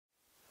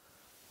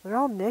They're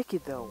all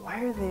naked though.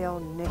 Why are they all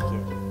naked?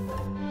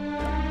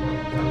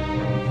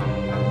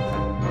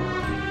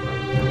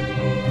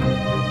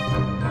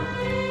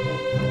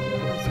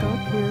 I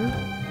stopped here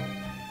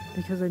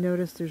because I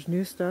noticed there's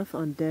new stuff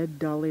on Dead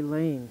Dolly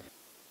Lane.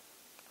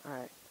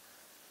 Alright,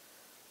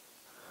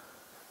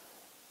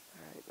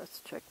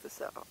 let's check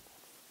this out.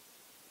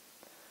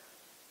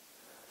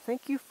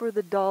 Thank you for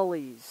the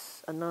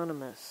dollies,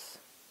 Anonymous.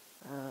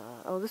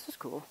 Oh, this is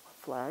cool.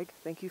 Flag.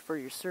 Thank you for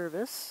your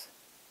service.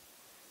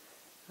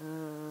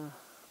 I'm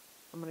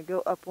going to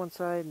go up one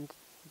side and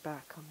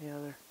back on the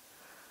other.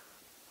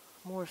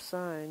 More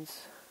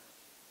signs.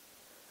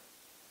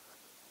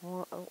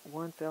 Oh,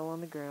 one fell on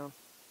the ground.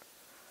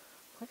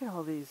 Look at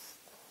all these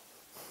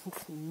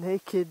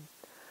naked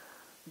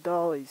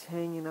dollies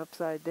hanging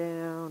upside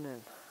down.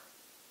 And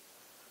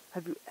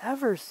have you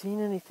ever seen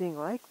anything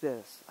like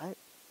this?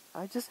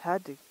 I just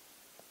had to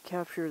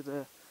capture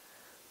the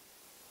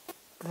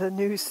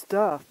new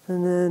stuff.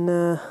 And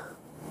then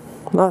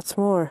lots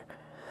more.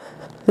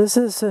 This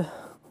is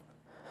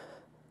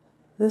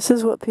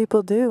what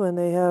people do when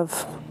they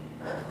have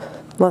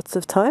lots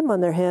of time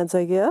on their hands,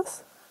 I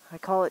guess. I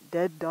call it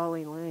Dead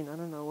Dolly Lane. I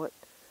don't know what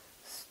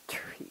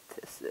street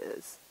this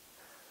is.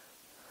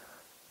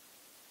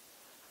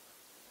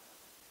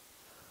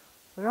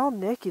 They're all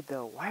naked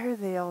though. Why are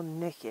they all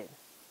naked?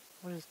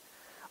 What is?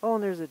 Oh,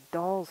 and there's a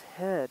doll's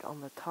head on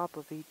the top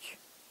of each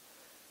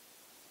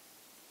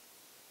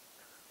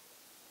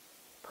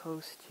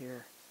post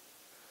here.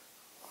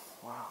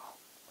 Wow.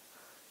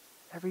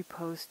 Every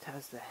post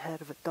has the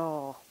head of a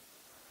doll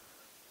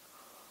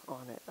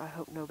on it. I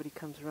hope nobody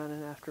comes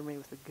running after me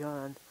with a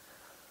gun.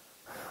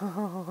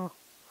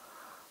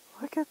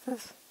 Look at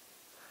this.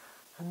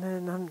 And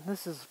then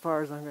this is as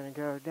far as I'm going to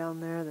go.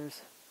 Down there,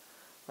 there's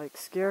like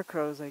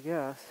scarecrows, I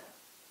guess.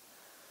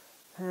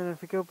 And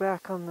if we go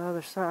back on the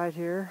other side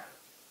here,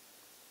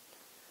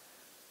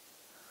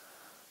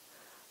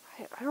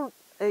 I don't.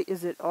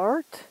 Is it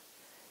art?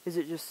 Is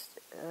it just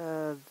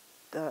a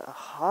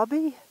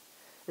hobby?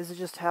 Is it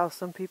just how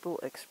some people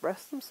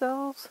express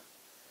themselves?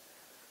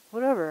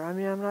 Whatever. I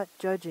mean, I'm not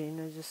judging.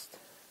 I just...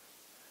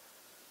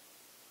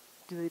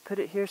 Do they put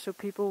it here so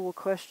people will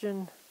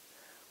question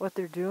what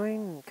they're doing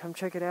and come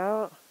check it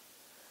out?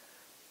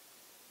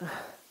 I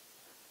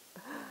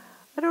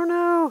don't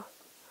know.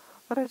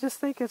 But I just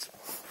think it's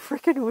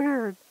freaking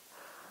weird.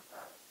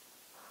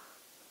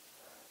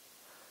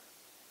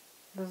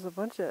 There's a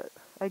bunch of...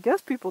 I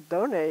guess people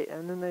donate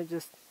and then they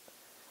just...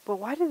 But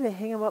why do they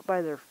hang them up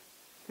by their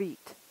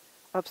feet?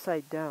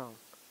 Upside down.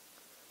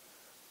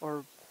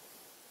 Or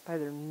by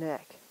their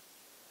neck.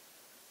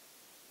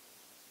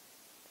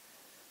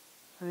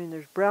 I mean,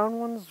 there's brown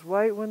ones,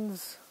 white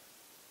ones.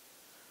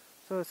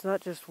 So it's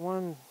not just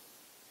one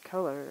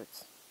color.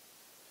 It's...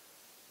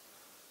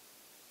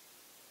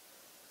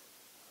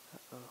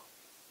 Uh-oh.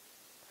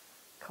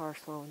 Car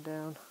slowing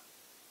down.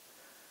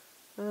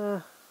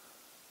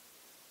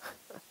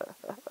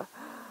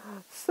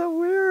 So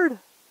weird.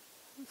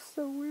 It's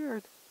so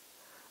weird.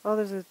 Oh,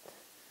 there's a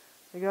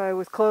guy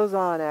with clothes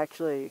on,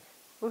 actually.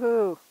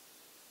 Woohoo!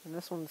 And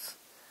this one's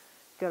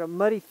got a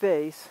muddy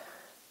face.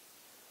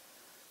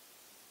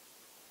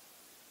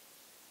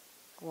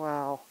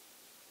 Wow.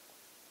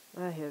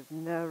 I have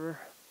never...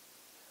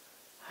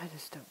 I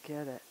just don't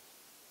get it.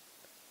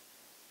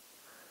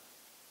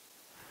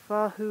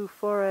 Fahu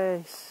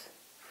Flores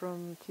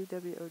from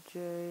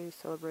TWOJ,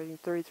 celebrating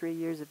 33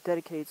 years of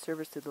dedicated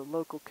service to the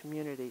local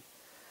community.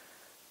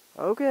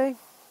 Okay.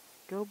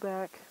 Go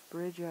back,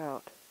 bridge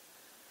out.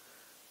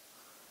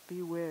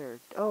 Beware.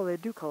 Oh, they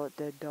do call it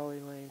Dead Dolly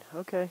Lane.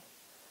 Okay.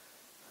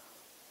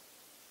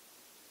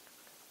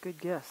 Good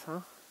guess,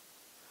 huh?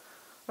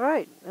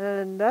 Alright,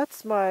 and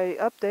that's my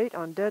update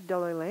on Dead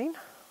Dolly Lane.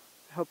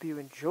 I hope you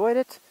enjoyed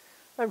it.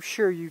 I'm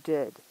sure you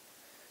did.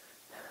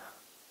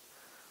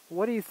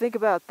 What do you think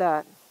about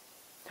that?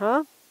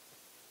 Huh?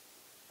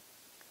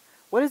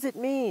 What does it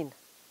mean?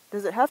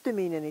 Does it have to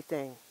mean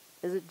anything?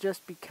 Is it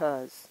just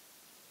because?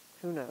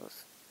 Who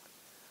knows?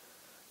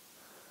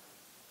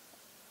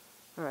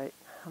 Alright,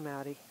 I'm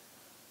outie.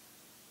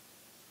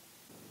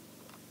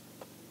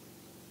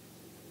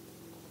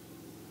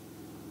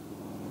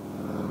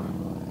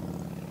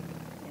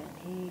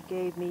 He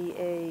gave me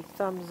a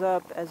thumbs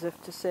up as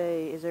if to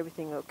say, is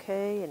everything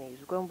okay? And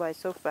he's going by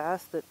so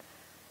fast that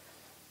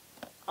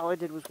all I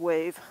did was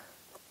wave.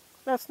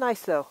 That's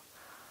nice though.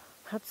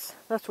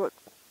 That's what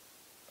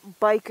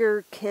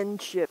biker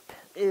kinship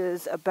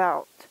is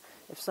about.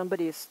 If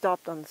somebody is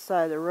stopped on the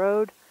side of the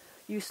road,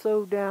 you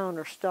slow down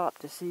or stop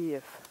to see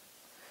if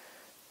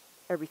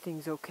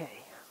everything's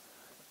okay.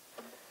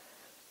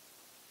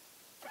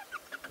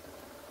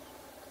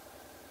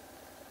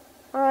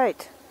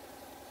 Alright.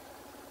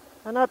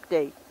 An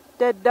update.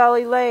 Dead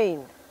Dolly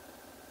Lane.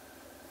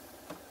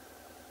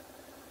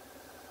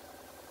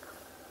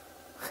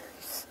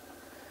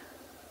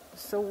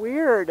 So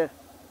weird.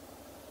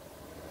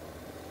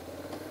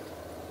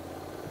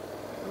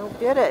 I don't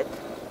get it.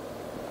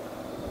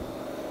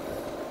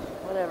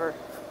 Whatever.